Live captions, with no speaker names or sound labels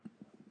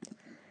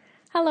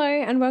Hello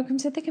and welcome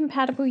to the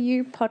Compatible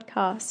You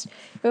podcast,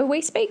 where we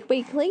speak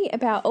weekly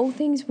about all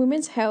things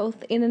women's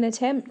health in an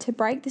attempt to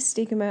break the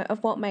stigma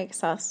of what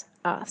makes us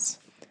us.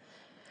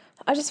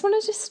 I just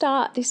wanted to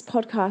start this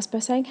podcast by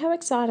saying how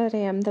excited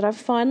I am that I've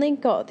finally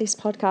got this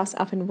podcast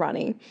up and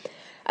running,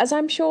 as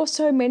I'm sure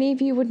so many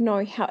of you would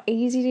know how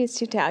easy it is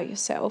to doubt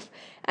yourself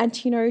and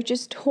to,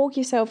 just talk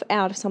yourself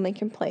out of something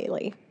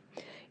completely.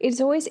 It's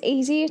always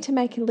easier to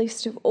make a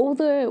list of all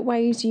the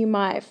ways you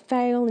might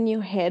fail in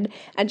your head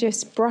and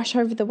just brush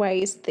over the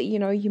ways that,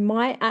 you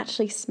might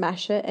actually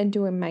smash it and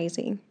do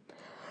amazing.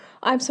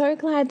 I'm so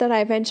glad that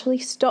I eventually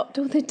stopped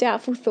all the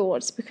doubtful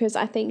thoughts because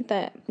I think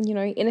that,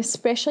 in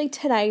especially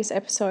today's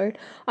episode,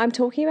 I'm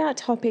talking about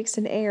topics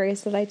and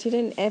areas that I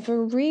didn't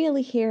ever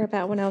really hear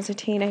about when I was a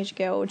teenage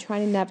girl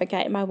trying to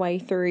navigate my way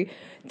through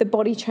the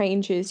body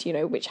changes,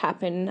 which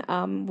happen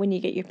when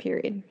you get your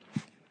period.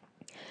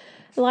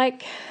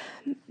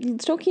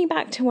 Talking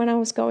back to when I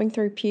was going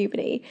through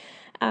puberty,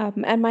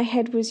 and my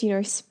head was,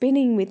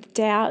 spinning with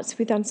doubts,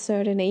 with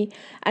uncertainty,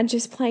 and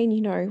just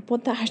plain,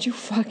 what the actual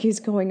fuck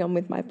is going on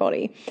with my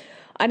body?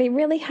 I didn't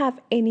really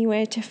have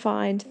anywhere to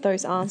find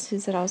those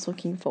answers that I was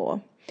looking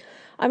for.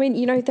 I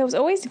mean, there was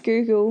always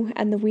Google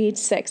and the weird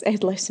sex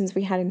ed lessons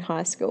we had in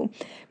high school,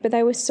 but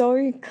they were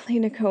so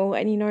clinical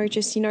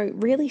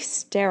and, really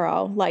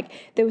sterile. Like,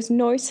 there was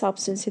no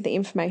substance to the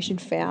information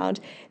found.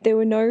 There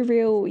were no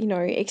real,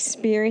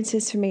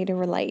 experiences for me to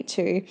relate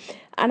to.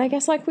 And I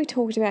guess like we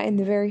talked about in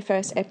the very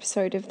first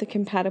episode of the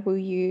Compatible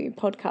You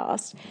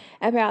podcast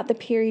about the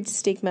period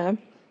stigma,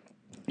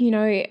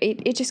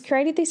 it just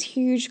created this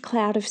huge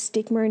cloud of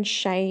stigma and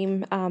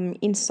shame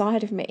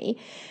inside of me.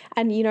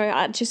 And,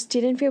 I just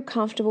didn't feel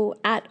comfortable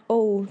at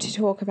all to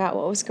talk about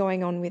what was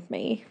going on with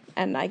me.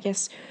 And I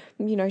guess,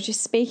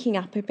 just speaking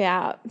up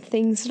about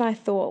things that I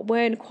thought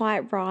weren't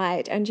quite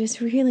right and just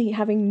really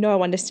having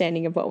no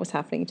understanding of what was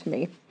happening to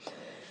me.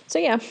 So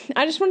yeah,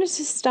 I just wanted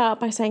to start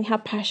by saying how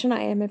passionate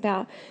I am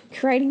about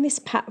creating this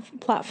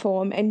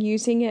platform and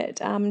using it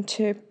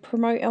to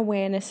promote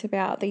awareness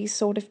about these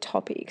sort of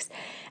topics,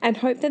 and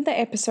hope that the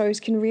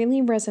episodes can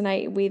really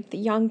resonate with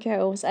young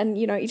girls and,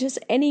 just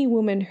any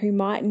woman who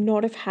might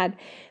not have had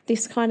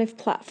this kind of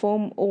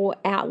platform or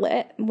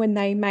outlet when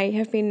they may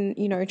have been,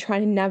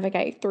 trying to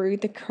navigate through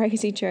the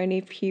crazy journey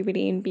of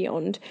puberty and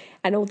beyond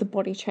and all the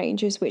body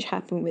changes which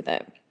happen with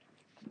it.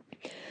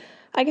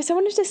 I guess I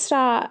wanted to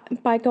start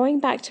by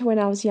going back to when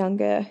I was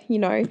younger,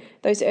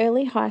 those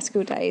early high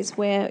school days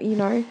where,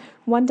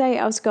 one day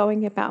I was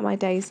going about my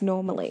days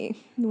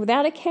normally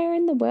without a care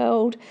in the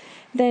world.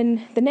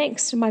 Then the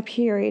next, my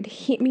period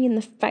hit me in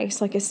the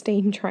face like a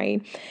steam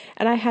train,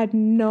 and I had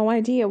no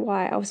idea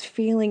why I was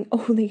feeling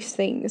all these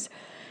things.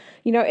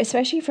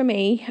 Especially for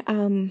me,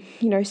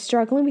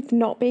 struggling with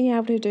not being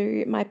able to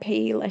do my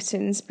PE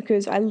lessons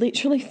because I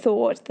literally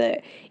thought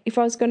that if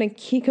I was going to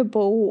kick a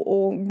ball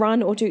or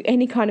run or do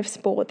any kind of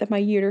sport, that my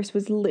uterus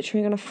was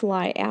literally going to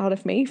fly out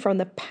of me from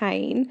the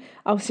pain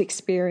I was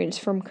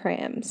experiencing from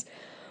cramps.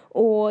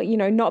 Or,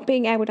 not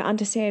being able to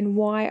understand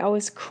why I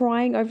was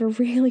crying over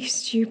really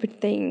stupid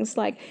things,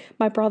 like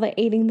my brother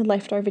eating the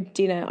leftover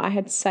dinner I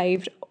had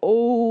saved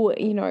all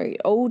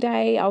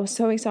day. I was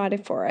so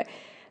excited for it.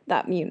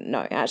 That,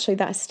 actually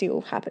that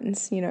still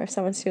happens. If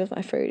someone steals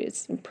my food,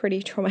 it's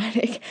pretty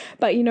traumatic.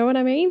 But you know what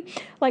I mean?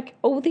 Like,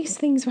 all these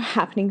things were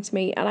happening to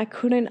me and I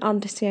couldn't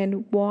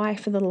understand why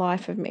for the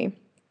life of me.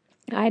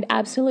 I had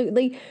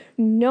absolutely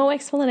no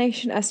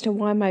explanation as to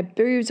why my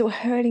boobs were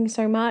hurting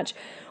so much,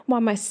 why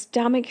my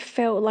stomach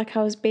felt like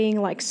I was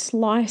being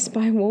sliced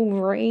by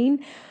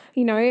Wolverine.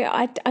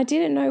 I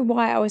didn't know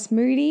why I was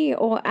moody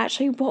or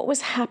actually what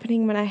was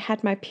happening when I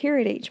had my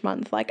period each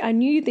month. I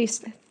knew this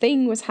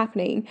thing was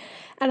happening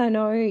and I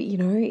know,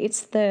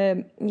 it's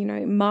the,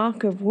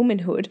 mark of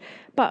womanhood,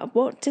 but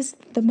what does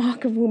the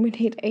mark of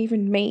womanhood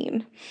even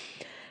mean?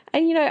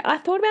 And, I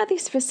thought about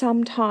this for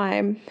some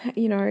time,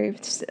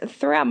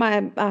 throughout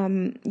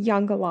my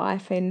younger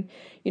life and,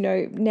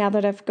 now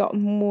that I've got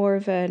more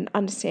of an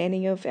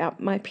understanding of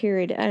my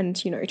period and,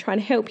 trying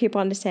to help people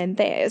understand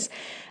theirs.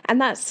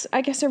 And that's,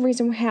 I guess, a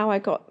reason how I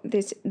got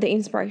the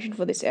inspiration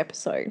for this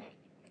episode.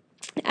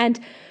 And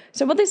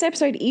so what this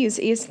episode is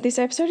this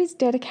episode is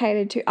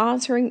dedicated to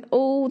answering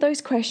all those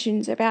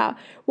questions about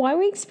why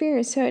we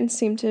experience certain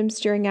symptoms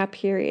during our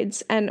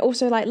periods and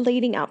also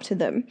leading up to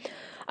them.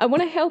 I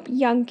want to help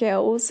young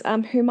girls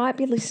who might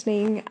be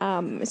listening.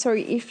 So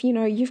if,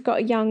 you've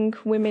got young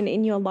women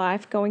in your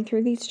life going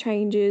through these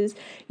changes,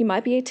 you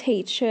might be a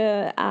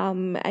teacher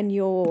and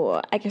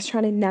you're, I guess,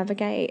 trying to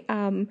navigate,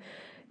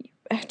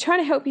 trying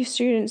to help your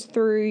students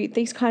through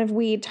these kind of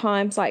weird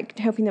times,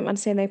 helping them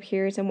understand their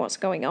periods and what's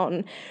going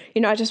on.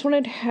 I just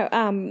wanted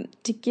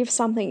to give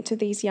something to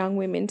these young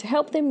women to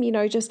help them,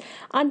 just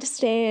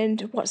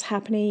understand what's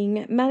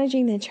happening,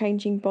 managing their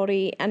changing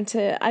body, and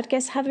to, I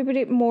guess, have a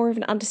bit more of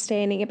an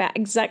understanding about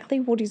exactly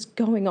what is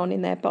going on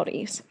in their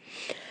bodies.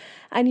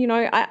 And,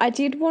 I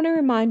did want to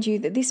remind you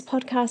that this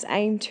podcast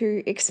aimed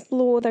to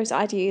explore those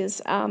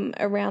ideas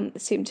around the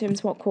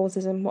symptoms, what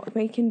causes them, what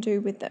we can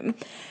do with them,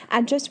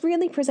 and just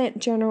really present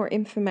general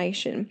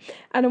information.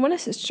 And I want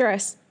to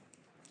stress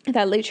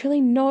that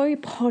literally no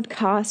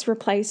podcast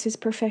replaces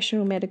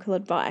professional medical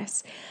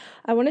advice.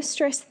 I want to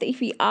stress that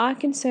if you are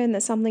concerned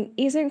that something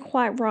isn't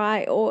quite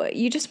right or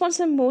you just want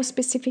some more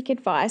specific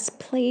advice,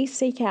 please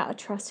seek out a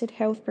trusted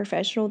health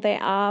professional.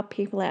 There are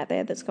people out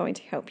there that's going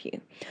to help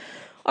you.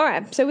 All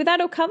right, so with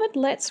that all covered,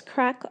 let's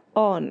crack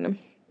on.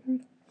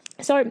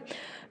 So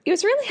it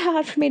was really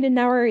hard for me to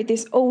narrow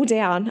this all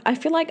down. I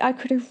feel like I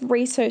could have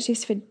researched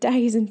this for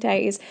days and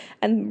days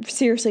and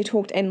seriously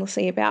talked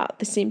endlessly about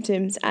the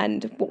symptoms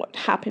and what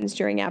happens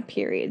during our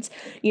periods.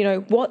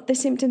 What the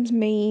symptoms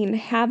mean,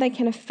 how they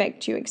can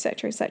affect you,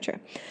 etc., etc.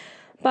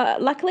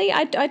 But luckily,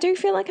 I do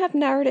feel like I've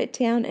narrowed it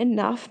down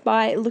enough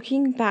by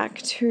looking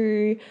back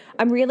to,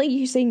 I'm really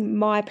using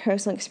my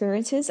personal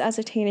experiences as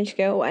a teenage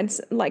girl and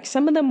like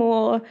some of the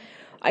more,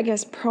 I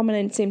guess,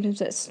 prominent symptoms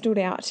that stood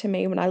out to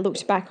me when I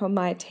looked back on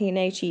my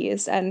teenage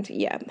years, and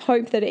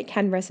hope that it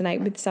can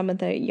resonate with some of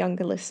the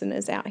younger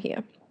listeners out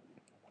here.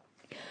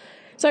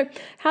 So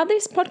how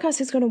this podcast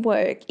is going to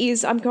work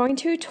is I'm going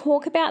to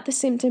talk about the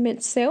symptom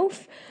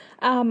itself,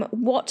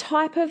 what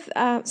time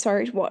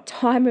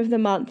of the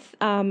month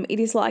it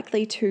is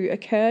likely to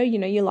occur.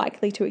 You're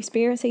likely to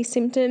experience these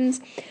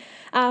symptoms.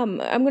 I'm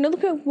going to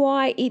look at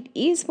why it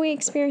is we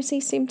experience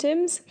these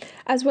symptoms,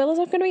 as well as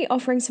I'm going to be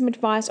offering some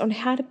advice on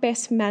how to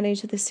best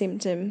manage the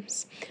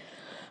symptoms.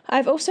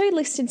 I've also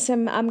listed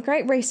some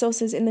great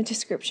resources in the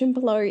description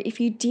below if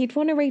you did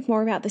want to read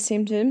more about the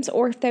symptoms,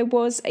 or if there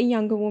was a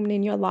younger woman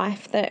in your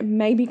life that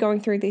may be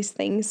going through these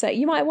things, that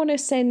you might want to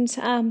send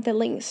the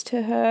links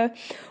to her,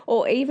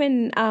 or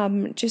even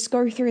just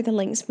go through the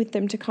links with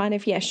them to kind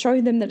of, show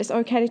them that it's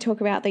okay to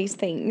talk about these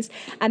things,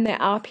 and there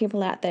are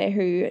people out there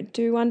who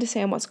do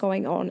understand what's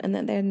going on and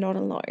that they're not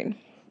alone.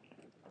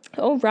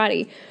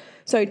 Alrighty.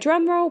 So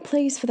drum roll,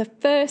 please, for the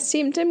first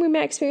symptom we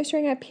may experience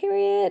during our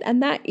period,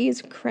 and that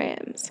is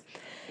cramps.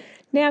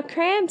 Now,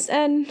 cramps,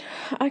 and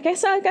I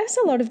guess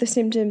a lot of the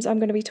symptoms I'm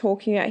going to be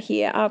talking about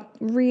here are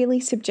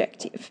really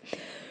subjective.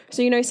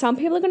 So, some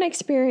people are going to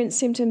experience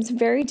symptoms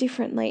very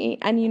differently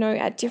and,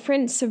 at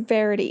different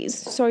severities.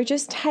 So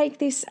just take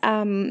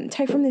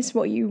from this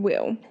what you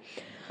will.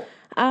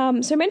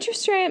 So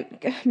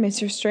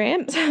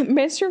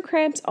menstrual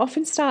cramps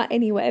often start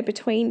anywhere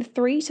between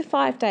 3 to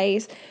 5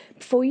 days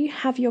before you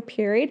have your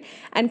period,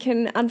 and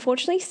can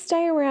unfortunately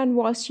stay around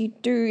whilst you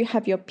do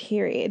have your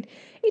period.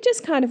 It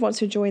just kind of wants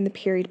to join the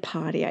period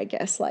party, I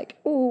guess, like,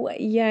 oh,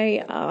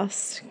 yay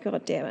us,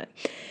 god damn it.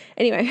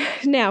 Anyway,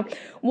 now,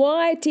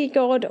 why, dear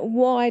God,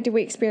 why do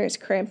we experience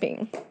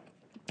cramping?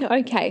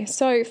 Okay,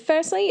 so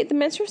firstly, the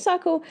menstrual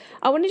cycle,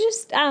 I want to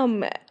just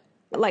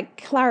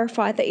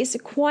clarify that it's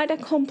quite a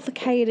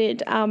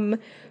complicated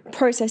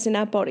process in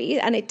our body,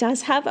 and it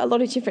does have a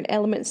lot of different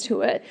elements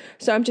to it.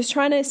 So I'm just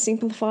trying to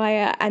simplify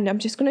it, and I'm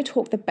just going to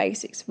talk the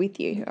basics with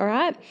you, all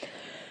right?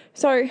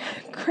 So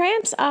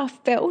cramps are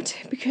felt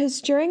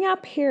because during our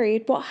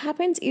period, what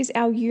happens is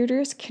our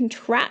uterus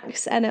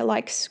contracts and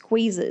it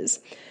squeezes.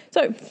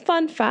 So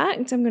fun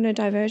fact, I'm going to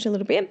diverge a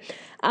little bit.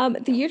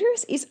 The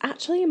uterus is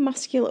actually a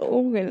muscular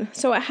organ,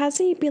 so it has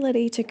the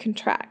ability to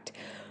contract.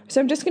 So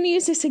I'm just going to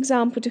use this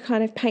example to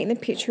kind of paint the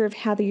picture of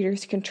how the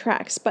uterus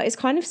contracts, but it's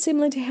kind of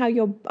similar to how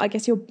your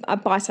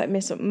bicep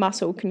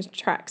muscle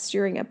contracts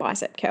during a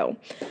bicep curl.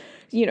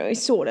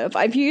 Sort of.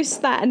 I've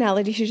used that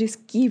analogy to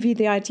just give you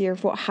the idea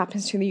of what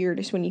happens to the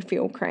uterus when you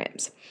feel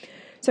cramps.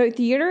 So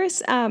the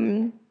uterus,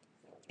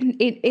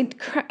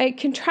 it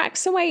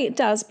contracts the way it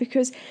does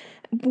because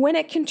when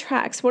it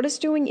contracts, what it's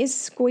doing is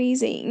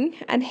squeezing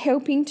and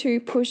helping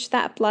to push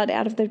that blood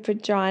out of the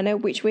vagina,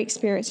 which we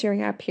experience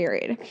during our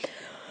period.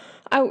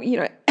 I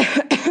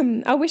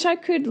wish I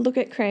could look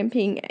at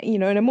cramping,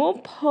 in a more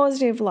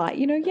positive light.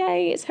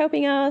 Yay, it's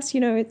helping us,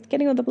 it's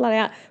getting all the blood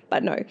out.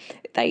 But no,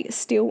 they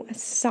still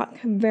suck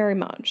very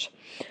much.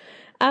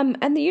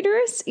 And the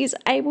uterus is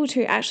able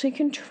to actually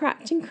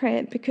contract and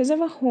cramp because of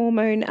a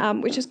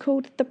hormone which is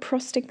called the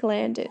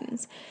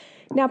prostaglandins.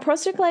 Now,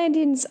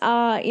 prostaglandins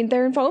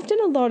they're involved in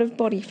a lot of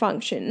body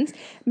functions,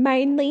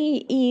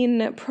 mainly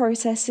in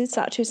processes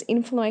such as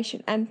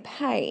inflammation and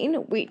pain,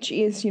 which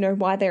is,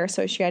 why they're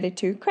associated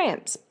to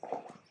cramps.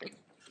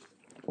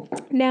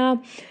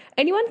 Now,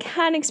 anyone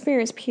can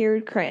experience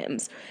period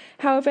cramps.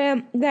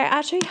 However, there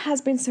actually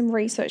has been some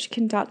research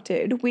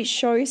conducted which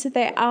shows that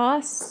there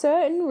are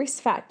certain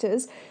risk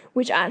factors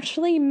which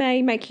actually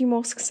may make you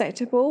more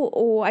susceptible,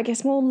 or I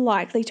guess more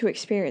likely to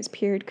experience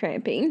period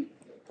cramping.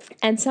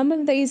 And some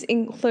of these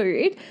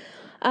include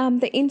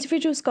the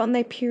individual's gotten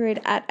their period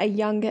at a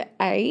younger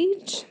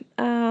age,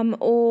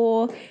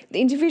 or the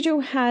individual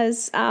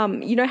has,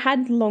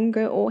 had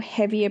longer or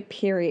heavier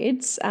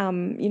periods,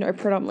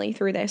 predominantly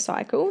through their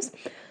cycles.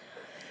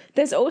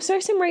 There's also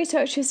some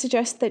research to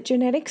suggest that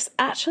genetics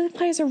actually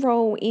plays a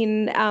role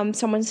in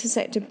someone's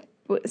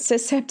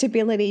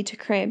susceptibility to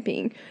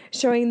cramping,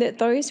 showing that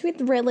those with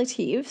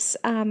relatives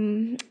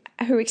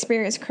who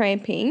experience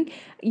cramping,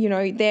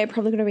 they're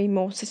probably going to be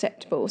more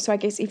susceptible. So I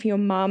guess if your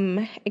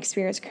mum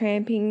experienced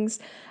crampings,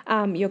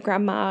 your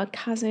grandma,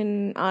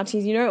 cousin,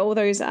 aunties, all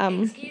those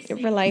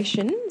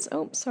relations.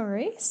 Oh,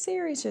 sorry.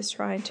 Siri's just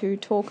trying to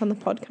talk on the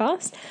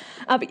podcast.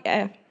 But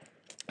yeah.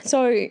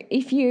 So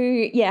if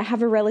you,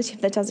 have a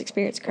relative that does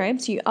experience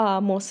cramps, you are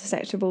more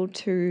susceptible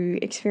to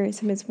experience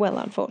them as well,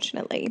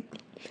 unfortunately.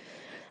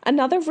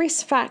 Another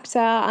risk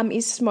factor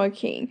is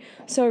smoking.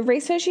 So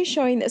research is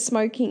showing that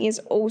smoking is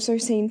also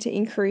seen to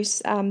increase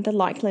the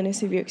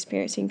likeliness of you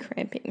experiencing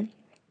cramping.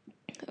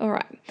 All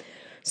right.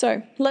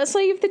 So let's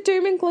leave the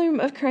doom and gloom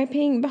of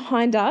cramping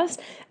behind us,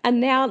 and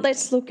now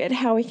let's look at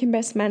how we can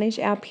best manage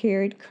our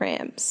period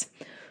cramps.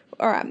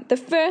 All right, the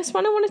first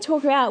one I want to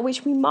talk about,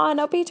 which we might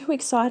not be too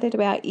excited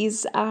about,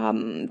 is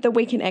the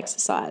weekend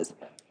exercise.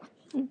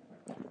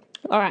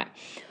 All right,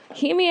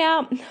 hear me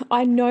out.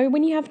 I know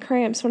when you have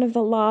cramps, one of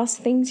the last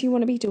things you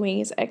want to be doing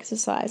is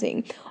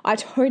exercising. I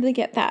totally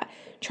get that,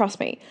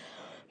 trust me.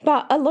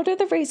 But a lot of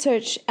the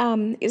research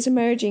is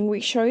emerging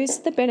which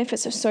shows the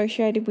benefits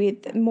associated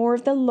with more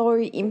of the low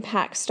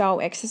impact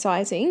style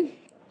exercising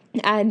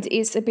and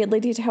its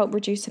ability to help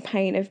reduce the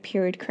pain of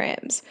period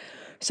cramps.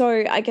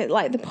 So I get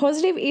the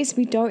positive is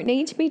we don't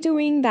need to be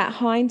doing that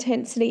high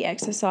intensity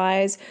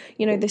exercise,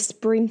 the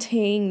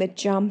sprinting, the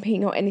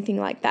jumping or anything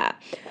like that.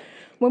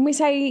 When we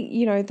say,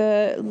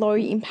 the low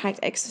impact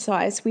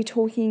exercise, we're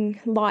talking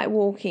light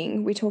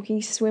walking, we're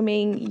talking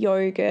swimming,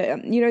 yoga,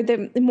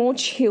 the more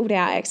chilled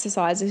out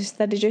exercises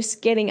that are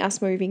just getting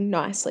us moving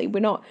nicely.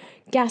 We're not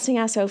gassing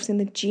ourselves in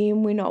the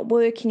gym, we're not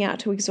working out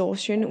to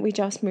exhaustion, we're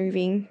just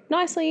moving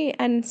nicely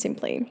and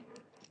simply.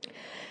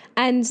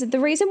 And the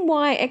reason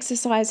why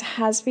exercise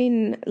has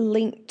been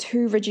linked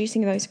to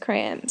reducing those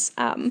cramps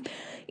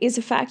is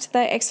the fact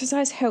that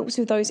exercise helps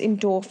with those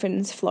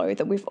endorphins flow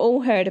that we've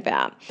all heard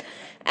about.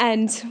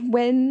 And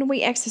when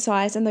we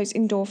exercise and those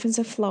endorphins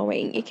are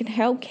flowing, it can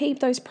help keep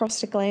those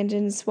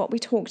prostaglandins, what we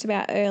talked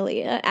about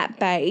earlier, at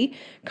bay,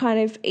 kind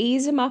of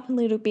ease them up a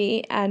little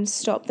bit and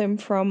stop them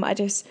from, I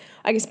guess,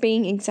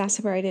 being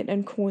exacerbated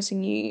and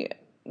causing you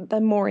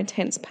the more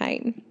intense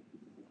pain.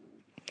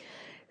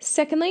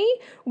 Secondly,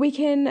 we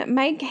can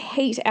make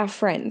heat our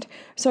friend.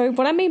 So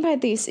what I mean by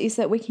this is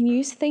that we can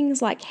use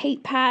things like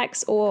heat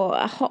packs or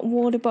a hot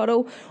water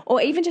bottle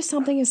or even just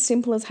something as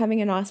simple as having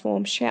a nice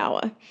warm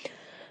shower.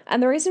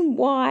 And the reason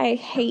why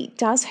heat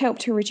does help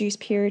to reduce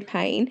period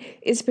pain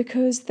is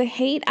because the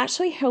heat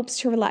actually helps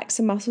to relax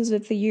the muscles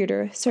of the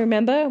uterus. So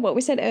remember what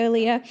we said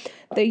earlier,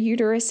 the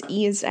uterus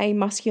is a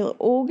muscular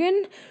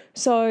organ.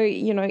 So,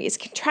 it's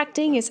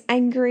contracting, it's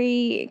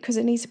angry because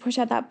it needs to push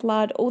out that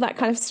blood, all that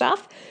kind of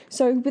stuff.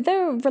 So with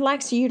the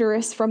relaxed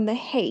uterus from the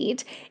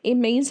heat, it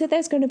means that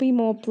there's going to be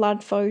more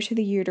blood flow to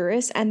the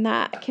uterus, and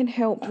that can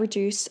help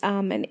reduce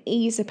and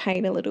ease the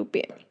pain a little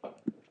bit.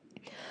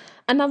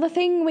 Another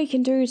thing we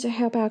can do to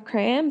help our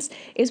cramps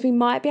is we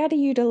might be able to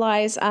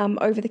utilize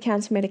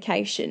over-the-counter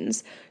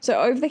medications. So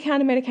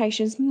over-the-counter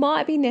medications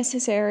might be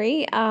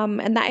necessary,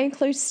 and that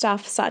includes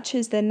stuff such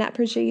as the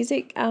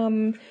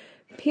naproxenic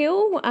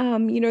pill,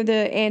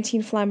 the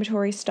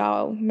anti-inflammatory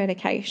style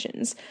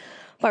medications.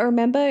 But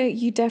remember,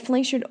 you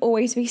definitely should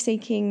always be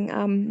seeking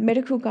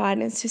medical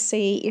guidance to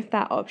see if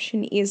that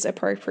option is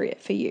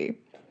appropriate for you.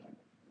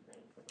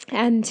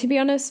 And to be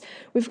honest,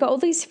 we've got all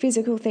these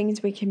physical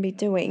things we can be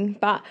doing,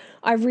 but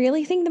I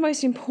really think the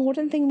most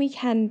important thing we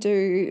can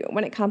do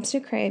when it comes to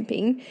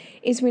cramping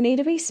is we need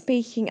to be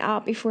speaking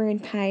up if we're in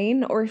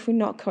pain or if we're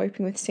not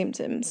coping with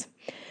symptoms.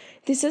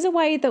 This is a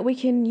way that we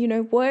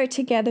can, work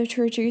together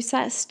to reduce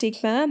that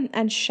stigma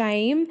and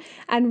shame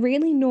and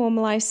really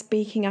normalize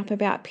speaking up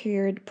about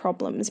period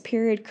problems,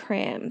 period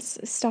cramps,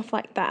 stuff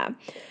like that.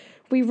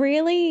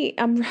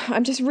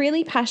 I'm just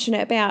really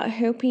passionate about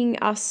helping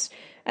us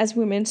as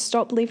women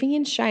stop living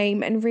in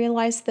shame and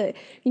realize that,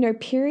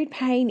 period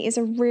pain is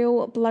a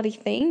real bloody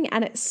thing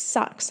and it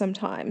sucks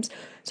sometimes.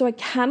 So I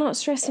cannot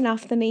stress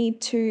enough the need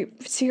to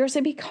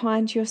seriously be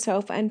kind to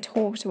yourself and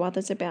talk to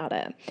others about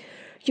it.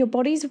 Your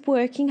body's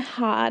working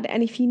hard,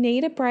 and if you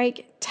need a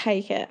break,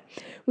 take it.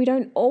 We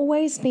don't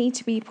always need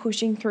to be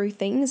pushing through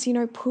things,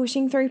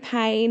 pushing through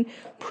pain,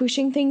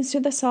 pushing things to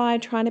the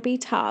side, trying to be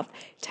tough.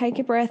 Take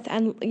a breath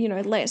and,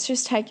 let's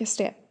just take a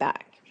step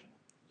back.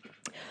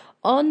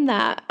 On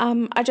that,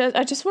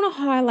 I just want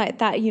to highlight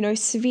that,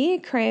 severe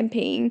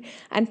cramping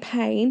and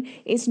pain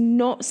is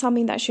not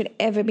something that should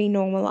ever be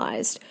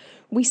normalized.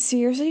 We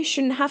seriously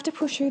shouldn't have to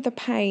push through the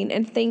pain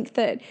and think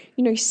that,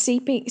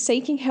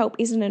 seeking help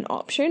isn't an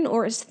option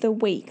or it's the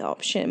weak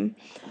option.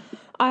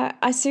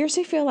 I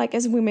seriously feel like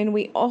as women,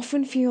 we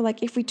often feel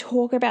like if we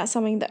talk about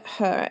something that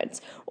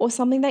hurts or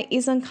something that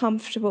is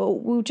uncomfortable,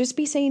 we'll just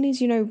be seen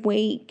as,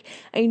 weak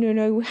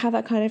and, we have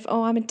that kind of,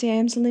 oh, I'm a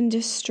damsel in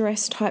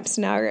distress type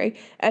scenario,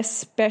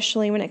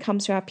 especially when it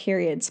comes to our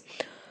periods.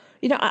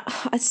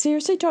 I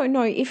seriously don't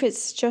know if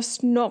it's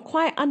just not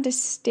quite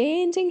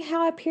understanding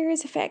how our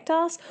periods affect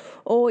us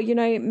or,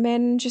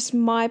 men just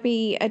might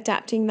be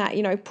adapting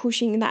that,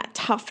 pushing that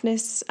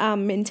toughness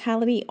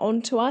mentality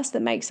onto us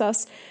that makes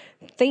us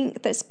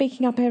think that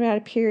speaking up about our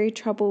period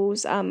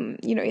troubles,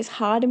 is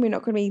hard and we're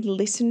not going to be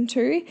listened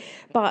to,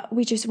 but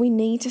we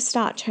need to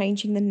start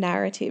changing the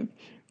narrative.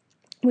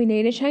 We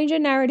need to change our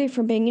narrative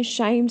from being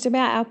ashamed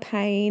about our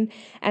pain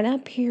and our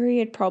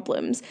period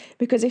problems,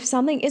 because if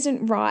something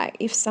isn't right,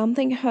 if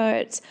something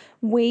hurts,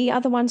 we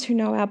are the ones who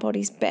know our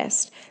bodies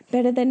best,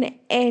 better than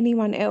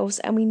anyone else,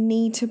 and we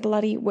need to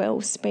bloody well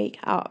speak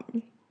up.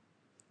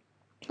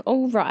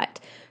 All right,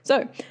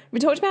 so we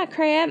talked about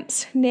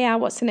cramps. Now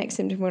what's the next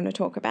symptom we want to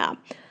talk about?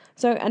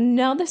 So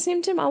another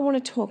symptom I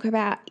want to talk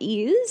about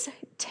is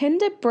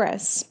tender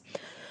breasts.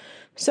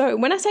 So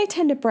when I say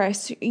tender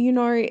breasts,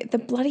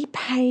 the bloody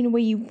pain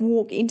where you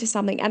walk into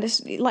something and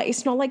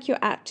it's not like you're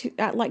at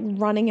like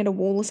running at a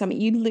wall or something.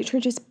 You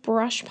literally just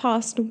brush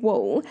past a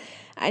wall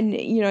and,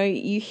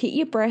 you hit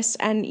your breast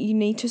and you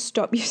need to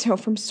stop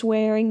yourself from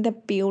swearing the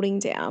building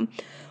down.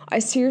 I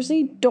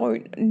seriously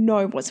don't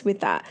know what's with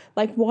that.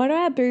 Like, why do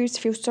our boobs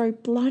feel so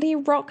bloody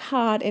rock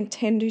hard and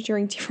tender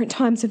during different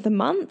times of the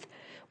month?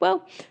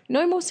 Well,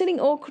 no more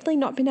sitting awkwardly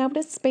not being able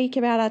to speak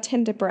about our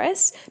tender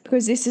breasts,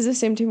 because this is a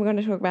symptom we're going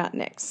to talk about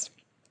next.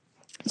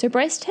 So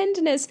breast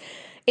tenderness,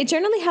 it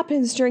generally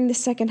happens during the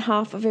second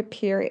half of a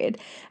period.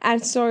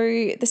 And so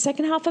the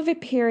second half of a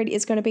period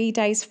is going to be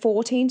days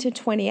 14 to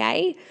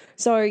 28.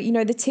 So,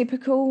 the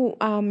typical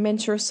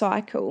menstrual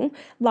cycle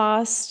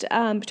lasts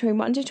between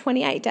 1 to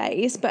 28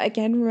 days. But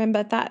again,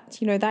 remember that,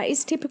 that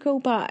is typical,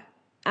 but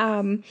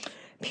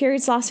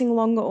periods lasting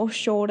longer or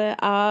shorter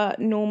are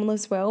normal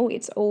as well.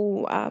 It's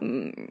all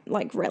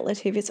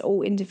relative. It's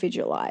all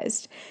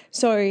individualized.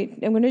 So I'm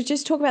going to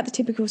just talk about the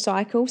typical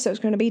cycle. So it's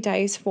going to be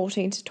days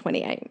 14 to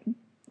 28.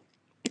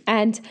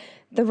 And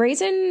the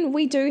reason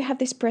we do have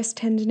this breast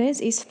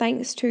tenderness is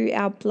thanks to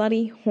our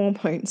bloody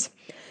hormones.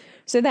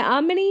 So there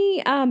are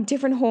many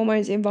different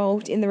hormones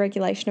involved in the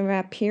regulation of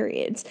our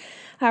periods.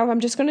 However, I'm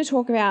just going to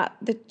talk about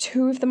the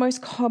two of the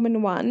most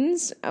common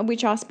ones,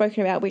 which are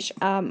spoken about, which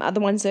are the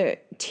ones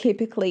that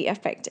typically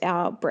affect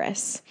our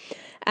breasts.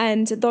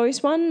 And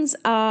those ones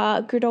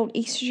are good old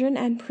estrogen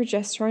and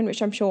progesterone,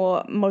 which I'm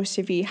sure most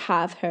of you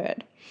have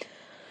heard.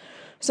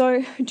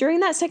 So during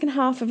that second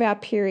half of our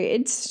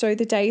periods, so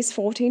the days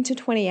 14 to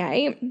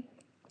 28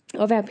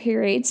 of our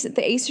periods,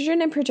 the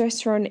estrogen and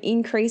progesterone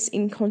increase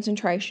in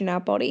concentration in our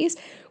bodies,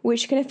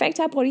 which can affect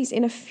our bodies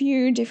in a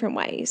few different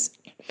ways.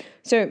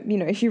 So,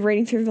 if you're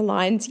reading through the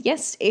lines,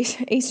 yes,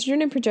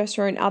 estrogen and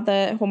progesterone are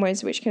the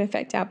hormones which can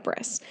affect our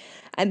breasts,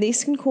 and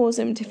this can cause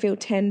them to feel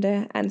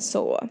tender and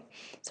sore.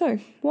 So,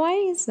 why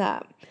is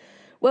that?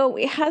 Well,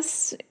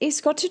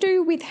 it's got to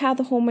do with how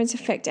the hormones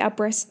affect our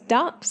breast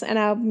ducts and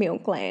our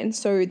milk gland,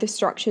 so the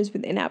structures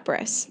within our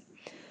breasts.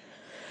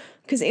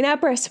 Because in our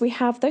breasts, we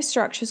have those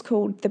structures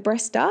called the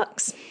breast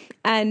ducts,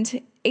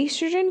 and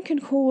estrogen can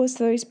cause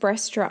those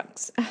breast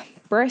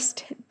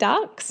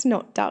ducts,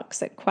 not ducks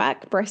that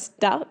quack, breast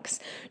ducts,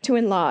 to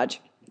enlarge.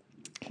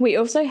 We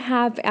also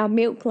have our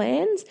milk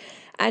glands,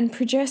 and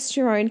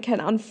progesterone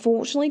can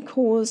unfortunately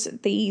cause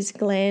these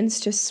glands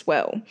to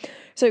swell.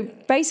 So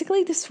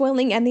basically the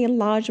swelling and the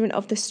enlargement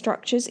of the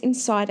structures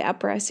inside our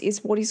breasts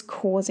is what is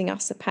causing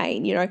us the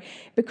pain,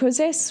 because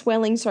they're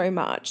swelling so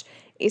much.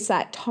 It's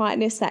that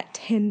tightness, that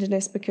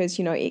tenderness, because,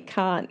 it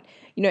can't,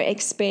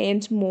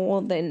 expand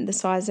more than the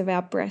size of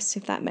our breasts,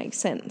 if that makes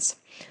sense.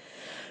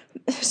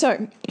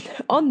 So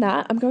on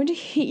that, I'm going to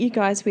hit you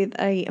guys with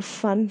a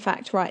fun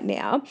fact right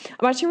now.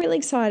 I'm actually really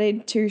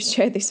excited to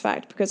share this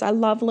fact because I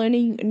love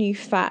learning new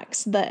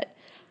facts that,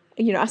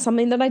 are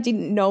something that I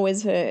didn't know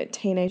as a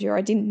teenager,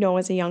 I didn't know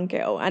as a young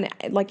girl, and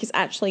it's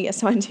actually a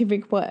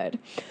scientific word.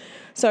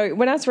 So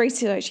when I was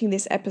researching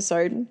this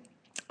episode,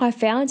 I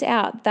found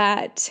out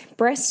that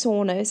breast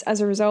soreness,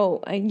 as a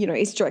result,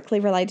 is directly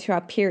related to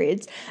our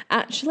periods,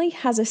 actually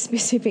has a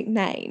specific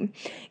name.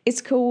 It's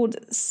called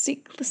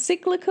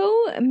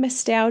cyclical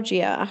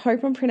mastalgia. I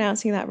hope I'm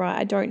pronouncing that right.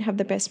 I don't have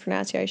the best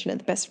pronunciation at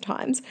the best of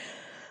times,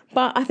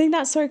 but I think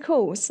that's so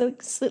cool.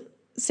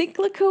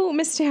 Cyclical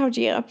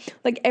mastalgia.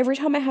 Like every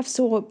time I have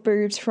sore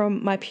boobs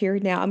from my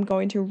period now, I'm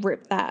going to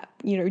rip that,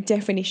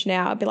 definition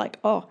out. I'll be like,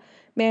 oh,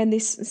 man,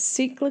 this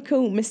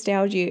cyclical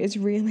mastalgia is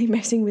really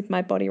messing with my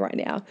body right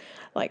now.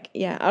 I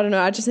don't know.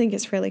 I just think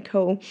it's really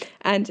cool.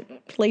 And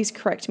please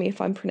correct me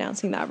if I'm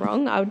pronouncing that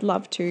wrong. I would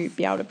love to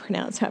be able to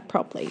pronounce that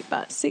properly.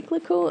 But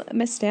cyclical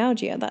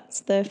mastalgia,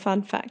 that's the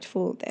fun fact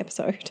for the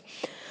episode.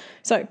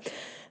 So,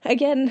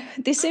 again,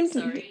 this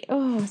symptom...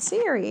 Oh,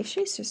 Siri,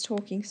 she's just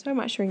talking so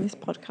much during this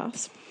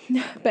podcast.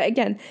 But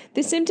again,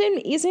 this symptom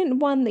isn't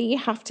one that you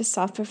have to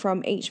suffer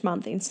from each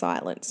month in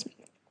silence.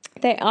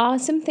 There are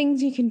some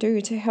things you can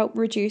do to help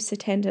reduce the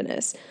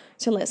tenderness.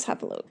 So let's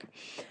have a look.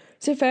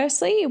 So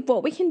firstly,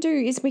 what we can do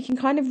is we can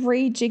kind of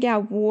rejig our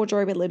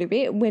wardrobe a little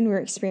bit when we're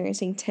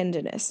experiencing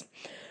tenderness.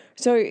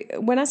 So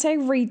when I say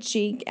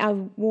rejig our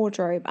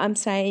wardrobe, I'm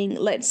saying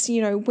let's,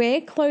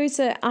 wear clothes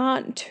that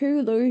aren't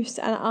too loose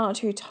and aren't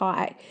too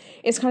tight.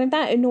 It's kind of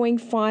that annoying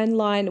fine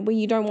line where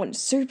you don't want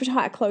super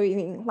tight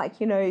clothing, like,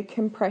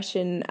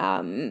 compression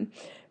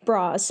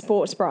bras,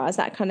 sports bras,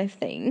 that kind of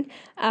thing.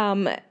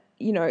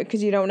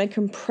 because you don't want to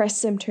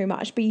compress them too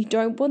much, but you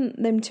don't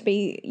want them to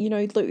be,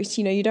 loose.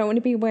 You don't want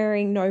to be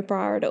wearing no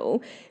bra at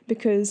all,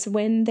 because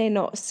when they're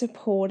not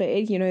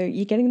supported,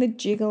 you're getting the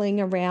jiggling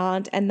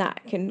around and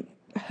that can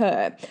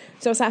hurt.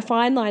 So it's that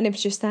fine line of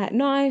just that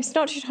nice,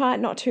 not too tight,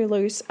 not too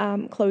loose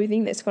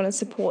clothing that's going to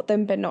support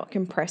them but not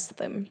compress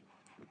them.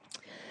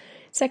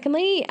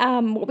 Secondly,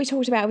 what we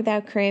talked about with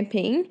our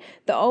cramping,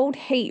 the old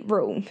heat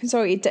rule.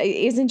 So it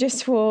isn't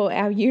just for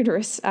our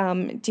uterus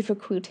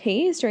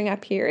difficulties during our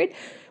period.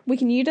 We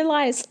can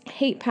utilize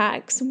heat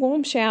packs,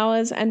 warm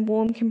showers, and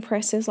warm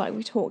compressors like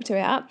we talked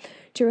about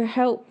to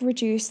help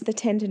reduce the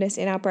tenderness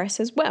in our breasts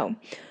as well.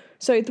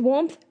 So the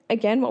warmth,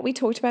 again, what we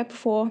talked about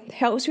before,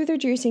 helps with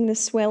reducing the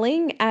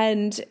swelling,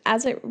 and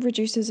as it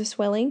reduces the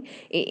swelling,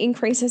 it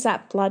increases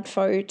that blood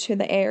flow to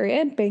the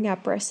area, being our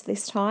breast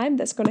this time.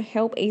 That's going to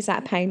help ease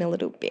that pain a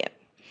little bit.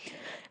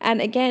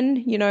 And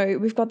again,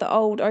 we've got the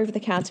old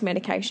over-the-counter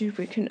medications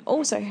which can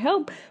also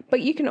help,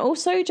 but you can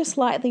also just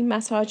lightly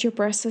massage your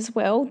breasts as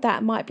well.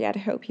 That might be able to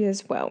help you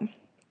as well.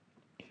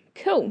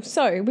 Cool.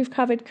 So we've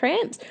covered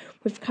cramps,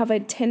 we've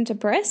covered tender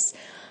breasts.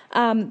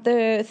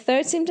 The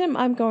third symptom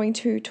I'm going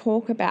to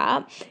talk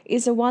about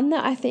is the one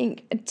that I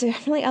think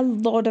definitely a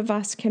lot of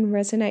us can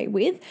resonate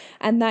with,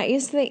 and that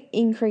is the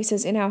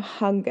increases in our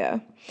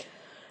hunger.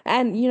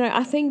 And,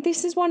 I think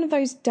this is one of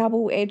those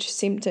double-edged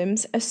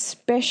symptoms,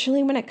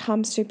 especially when it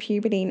comes to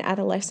puberty and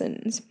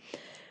adolescence.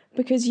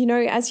 Because,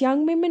 as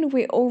young women,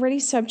 we're already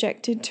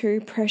subjected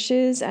to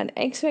pressures and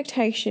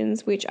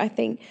expectations, which I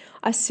think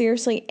are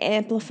seriously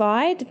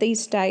amplified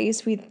these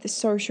days with the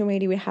social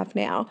media we have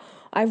now.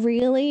 I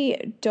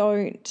really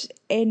don't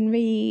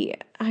envy,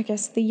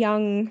 the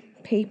young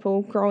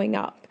people growing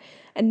up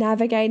and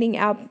navigating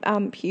our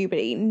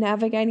puberty,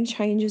 navigating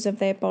changes of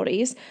their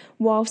bodies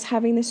whilst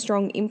having the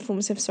strong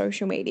influence of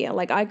social media.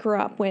 Like, I grew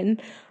up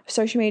when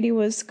social media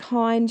was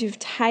kind of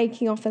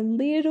taking off a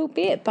little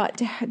bit,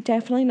 but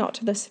definitely not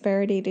to the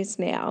severity it is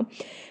now.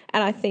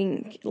 And I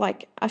think,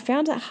 I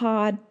found it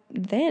hard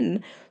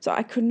then, so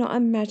I could not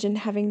imagine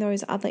having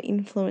those other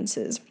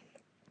influences.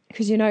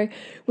 Because,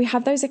 we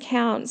have those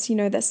accounts,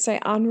 that say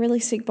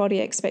unrealistic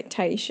body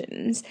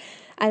expectations.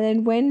 And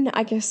then when,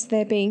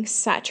 they're being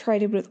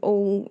saturated with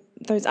all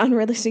those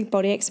unrealistic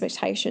body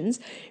expectations,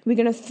 we're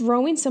going to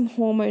throw in some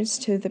hormones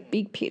to the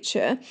big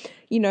picture,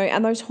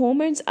 and those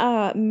hormones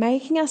are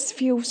making us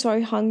feel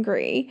so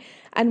hungry.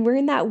 And we're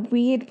in that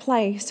weird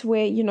place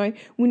where,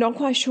 we're not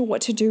quite sure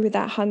what to do with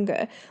that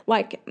hunger.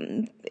 Like,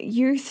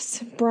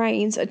 youth's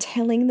brains are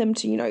telling them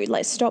to,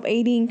 let's stop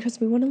eating because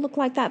we want to look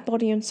like that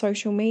body on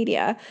social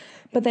media.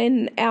 But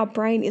then our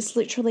brain is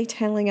literally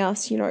telling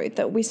us,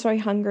 that we're so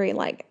hungry,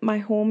 like my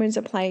hormones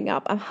are playing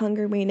up, I'm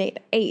hungry, we need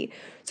to eat.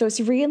 So it's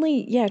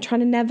really,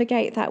 trying to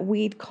navigate that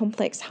weird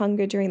complex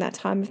hunger during that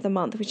time of the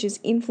month, which is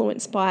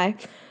influenced by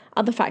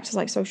other factors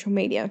like social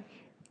media.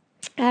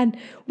 And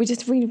we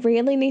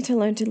really need to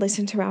learn to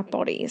listen to our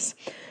bodies.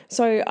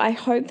 So I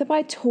hope that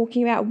by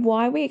talking about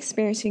why we're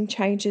experiencing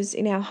changes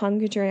in our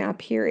hunger during our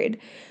period,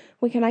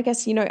 we can,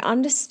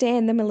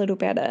 understand them a little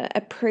better,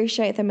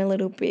 appreciate them a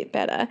little bit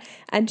better,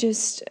 and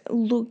just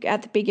look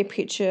at the bigger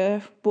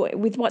picture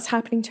with what's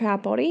happening to our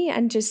body,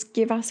 and just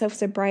give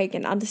ourselves a break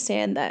and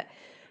understand that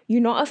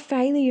you're not a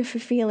failure for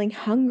feeling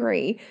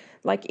hungry.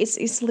 Like,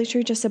 it's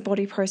literally just a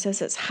body process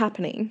that's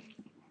happening.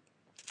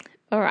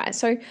 All right,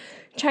 so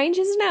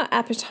changes in our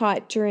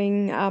appetite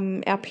during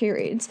our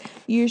periods,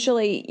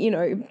 usually,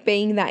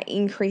 being that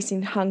increase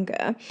in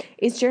hunger,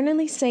 is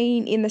generally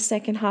seen in the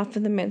second half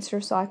of the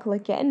menstrual cycle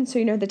again.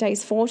 So, the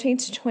days 14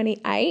 to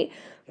 28,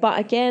 but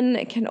again,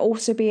 it can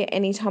also be at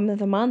any time of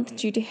the month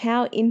due to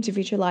how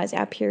individualized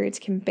our periods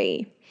can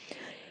be.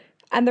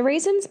 And the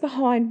reasons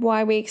behind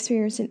why we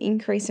experience an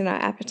increase in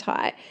our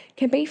appetite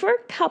can be for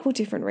a couple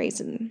different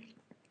reasons.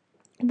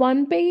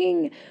 One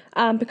being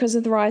because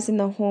of the rise in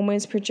the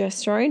hormones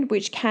progesterone,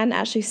 which can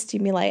actually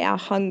stimulate our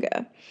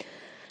hunger.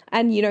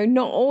 And,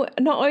 not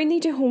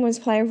only do hormones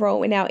play a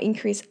role in our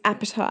increased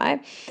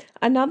appetite,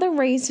 another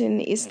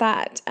reason is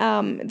that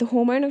the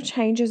hormonal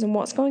changes and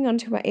what's going on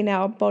in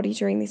our body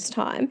during this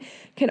time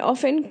can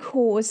often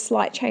cause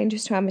slight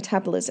changes to our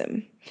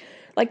metabolism.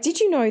 Like, did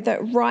you know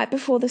that right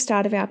before the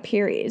start of our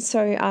period,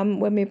 so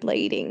when we're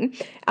bleeding,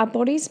 our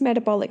body's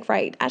metabolic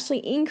rate actually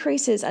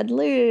increases a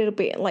little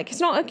bit? Like, it's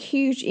not a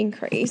huge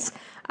increase,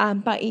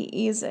 but it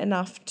is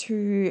enough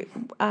to,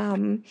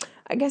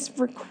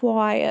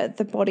 require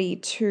the body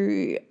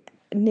to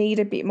need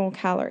a bit more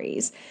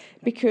calories.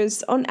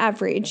 Because on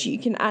average, you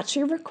can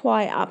actually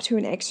require up to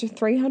an extra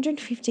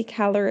 350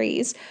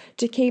 calories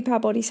to keep our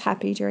bodies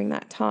happy during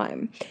that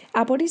time.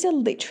 Our bodies are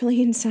literally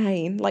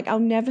insane. Like, I'll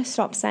never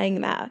stop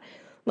saying that.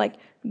 Like,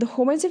 the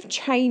hormones have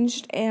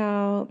changed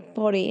our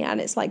body, and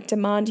it's like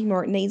demanding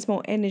more, it needs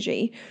more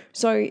energy.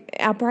 So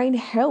our brain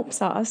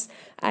helps us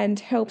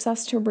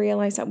to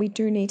realize that we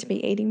do need to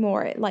be eating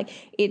more.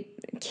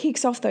 It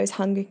kicks off those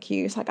hunger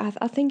cues. Like,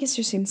 I think it's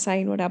just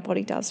insane what our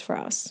body does for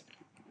us.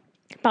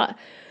 But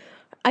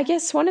I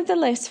guess one of the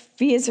less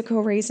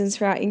physical reasons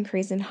for our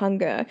increase in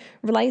hunger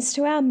relates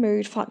to our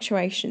mood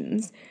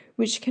fluctuations,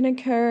 which can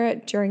occur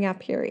during our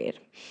period.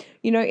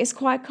 It's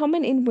quite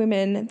common in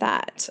women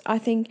that I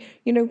think,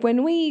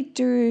 when we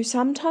do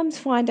sometimes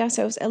find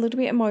ourselves a little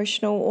bit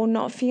emotional or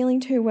not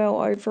feeling too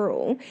well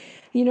overall,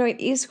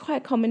 it is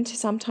quite common to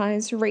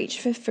sometimes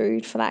reach for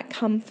food for that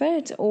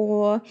comfort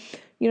or,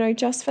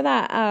 just for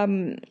that,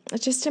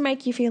 just to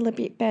make you feel a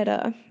bit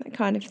better, that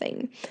kind of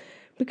thing.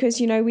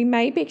 Because, we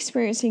may be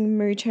experiencing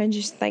mood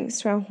changes thanks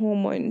to our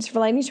hormones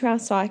relating to our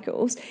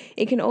cycles.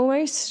 It can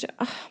almost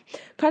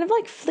kind of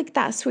like flick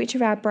that switch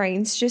of our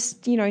brains,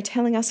 just,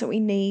 telling us that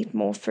we need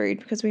more food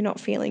because we're not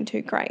feeling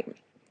too great.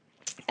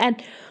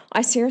 And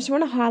I seriously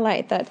want to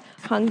highlight that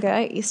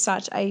hunger is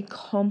such a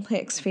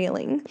complex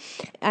feeling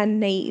and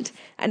need.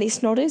 And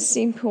it's not as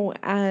simple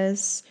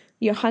as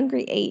you're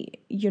hungry, eat,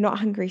 you're not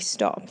hungry,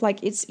 stop. Like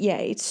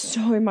it's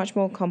so much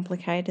more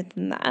complicated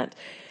than that.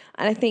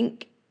 And I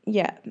think,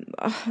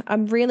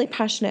 I'm really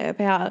passionate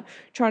about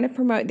trying to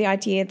promote the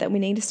idea that we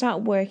need to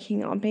start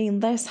working on being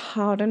less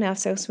hard on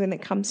ourselves when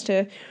it comes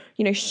to,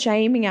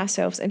 shaming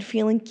ourselves and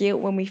feeling guilt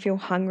when we feel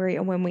hungry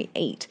or when we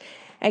eat.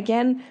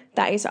 Again,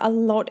 that is a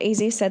lot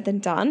easier said than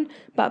done,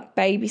 but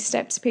baby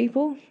steps,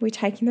 people. We're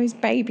taking those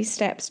baby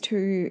steps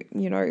to,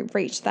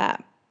 reach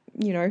that,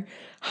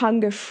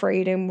 hunger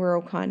freedom we're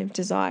all kind of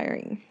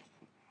desiring.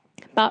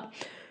 But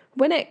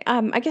when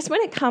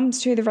it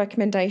comes to the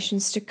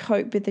recommendations to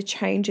cope with the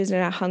changes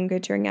in our hunger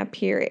during our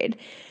period,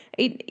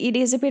 it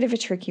is a bit of a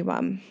tricky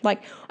one.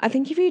 Like, I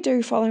think if you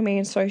do follow me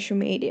on social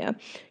media,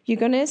 you're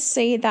going to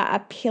see that a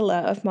pillar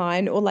of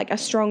mine, or like a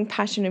strong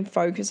passion and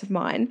focus of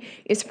mine,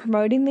 is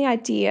promoting the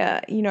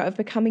idea, of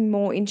becoming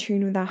more in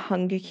tune with our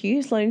hunger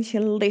cues, learning to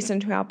listen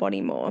to our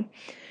body more.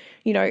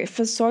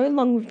 For so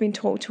long we've been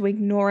taught to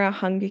ignore our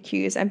hunger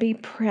cues and be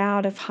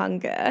proud of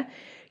hunger.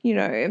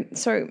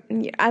 So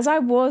as I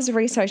was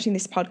researching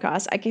this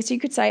podcast, I guess you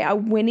could say I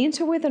went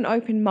into it with an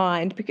open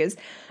mind, because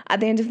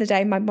at the end of the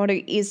day, my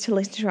motto is to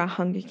listen to our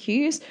hunger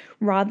cues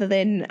rather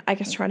than, I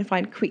guess, trying to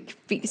find quick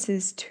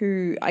fixes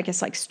to, I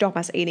guess, like stop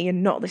us eating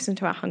and not listen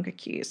to our hunger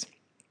cues.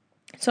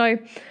 So,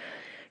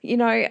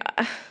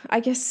 I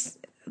guess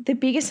the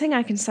biggest thing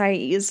I can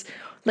say is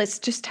let's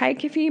just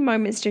take a few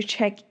moments to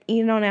check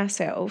in on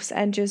ourselves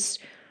and just,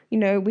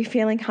 we're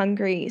feeling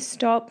hungry,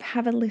 stop,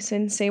 have a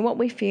listen, see what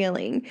we're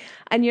feeling.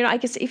 And, I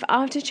guess if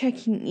after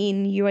checking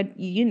in,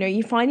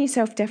 you find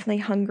yourself definitely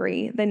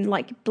hungry, then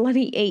like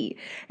bloody eat.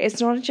 It's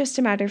not just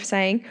a matter of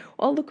saying,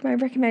 oh, look, my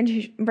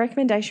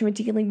recommendation with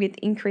dealing with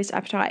increased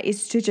appetite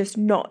is to just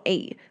not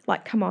eat.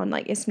 Like, come on,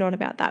 like it's not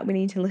about that. We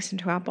need to listen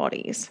to our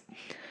bodies.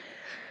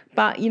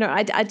 But,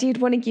 I did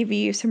want to give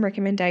you some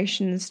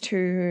recommendations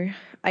to,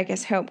 I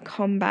guess, help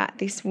combat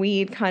this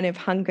weird kind of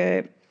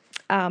hunger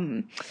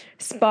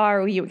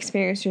spiral you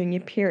experience during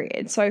your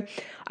period. So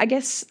I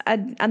guess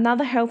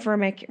another helpful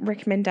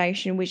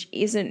recommendation, which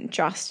isn't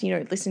just,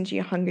 listen to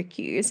your hunger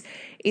cues,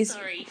 is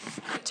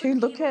to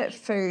look at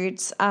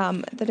foods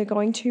that are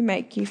going to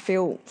make you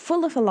feel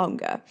fuller for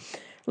longer.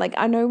 Like,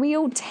 I know we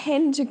all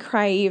tend to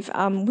crave,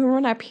 when we're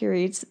on our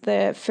periods,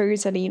 the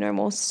foods that are,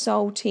 more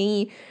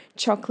salty,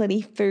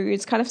 chocolatey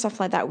foods, kind of stuff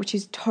like that, which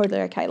is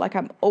totally okay. Like,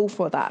 I'm all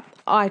for that.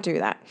 I do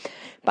that.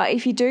 But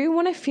if you do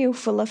want to feel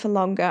fuller for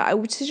longer, I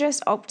would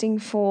suggest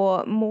opting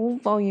for more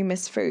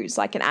voluminous foods,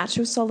 like an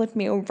actual solid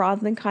meal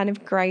rather than kind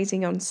of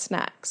grazing on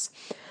snacks.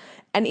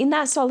 And in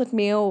that solid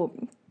meal,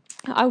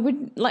 I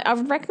would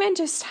recommend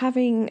just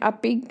having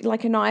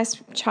a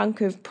nice chunk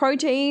of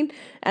protein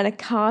and a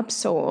carb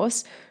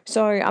source.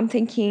 So I'm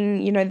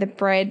thinking, the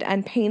bread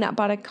and peanut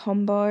butter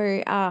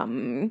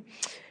combo,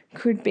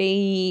 could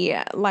be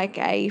like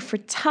a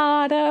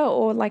frittata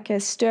or like a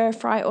stir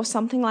fry or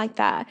something like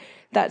that.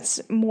 That's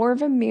more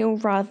of a meal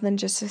rather than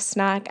just a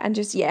snack, and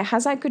just,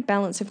 has that good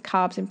balance of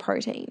carbs and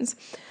proteins.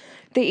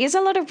 There is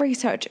a lot of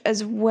research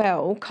as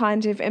well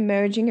kind of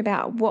emerging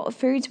about what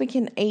foods we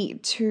can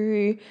eat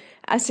to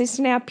assist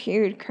in our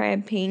period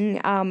cramping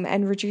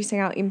and reducing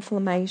our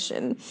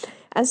inflammation.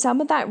 And some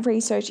of that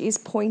research is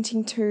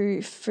pointing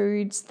to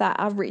foods that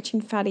are rich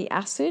in fatty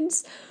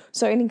acids.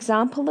 So an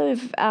example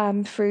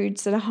of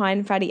foods that are high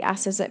in fatty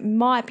acids that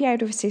might be able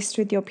to assist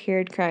with your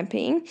period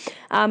cramping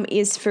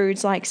is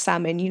foods like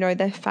salmon,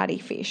 the fatty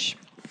fish.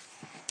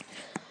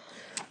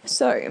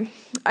 So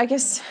I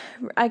guess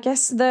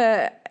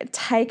the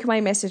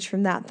takeaway message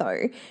from that,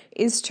 though,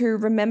 is to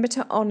remember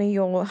to honour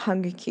your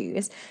hunger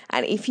cues.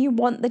 And if you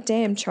want the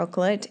damn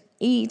chocolate,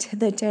 eat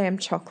the damn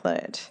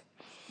chocolate.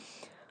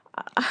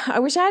 I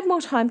wish I had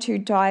more time to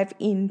dive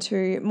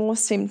into more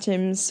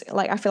symptoms.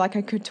 Like, I feel like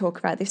I could talk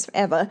about this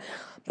forever.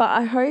 But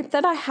I hope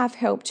that I have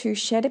helped to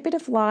shed a bit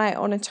of light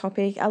on a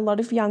topic a lot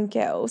of young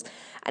girls,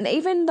 and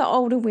even the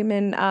older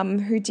women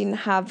who didn't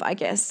have, I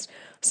guess,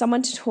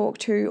 someone to talk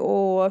to,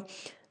 or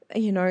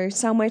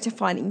somewhere to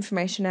find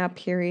information our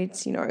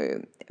periods,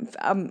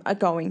 are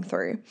going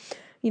through.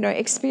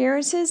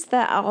 Experiences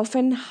that are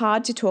often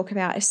hard to talk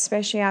about,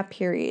 especially our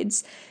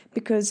periods,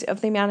 because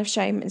of the amount of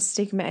shame and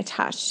stigma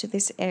attached to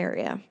this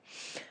area.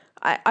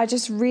 I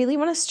just really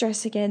want to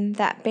stress again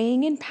that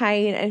being in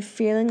pain and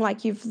feeling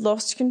like you've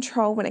lost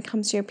control when it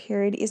comes to your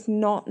period is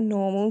not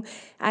normal,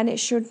 and it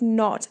should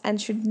not and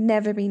should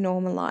never be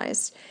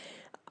normalized.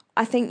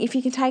 I think if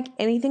you can take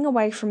anything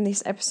away from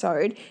this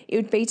episode, it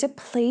would be to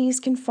please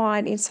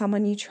confide in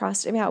someone you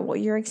trust about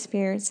what you're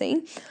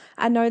experiencing,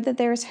 and know that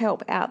there is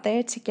help out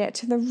there to get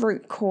to the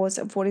root cause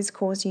of what is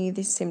causing you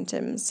these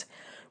symptoms.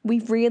 We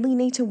really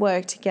need to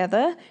work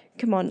together.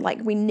 Come on,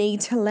 we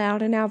need to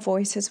louden our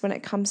voices when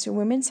it comes to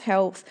women's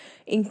health,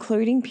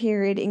 including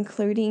period,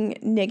 including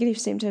negative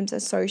symptoms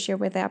associated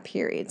with our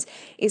periods.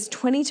 It's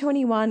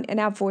 2021 and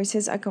our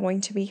voices are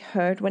going to be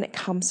heard when it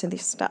comes to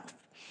this stuff.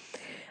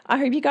 I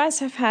hope you guys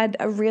have had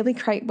a really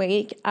great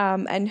week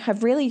and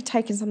have really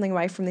taken something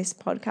away from this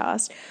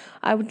podcast.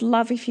 I would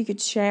love if you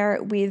could share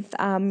it with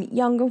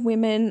younger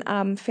women,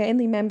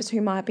 family members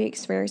who might be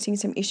experiencing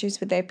some issues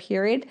with their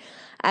period.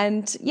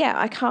 And yeah,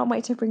 I can't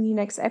wait to bring you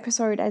next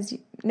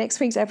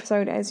week's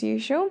episode as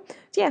usual.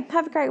 So yeah,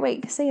 have a great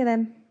week. See you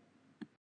then.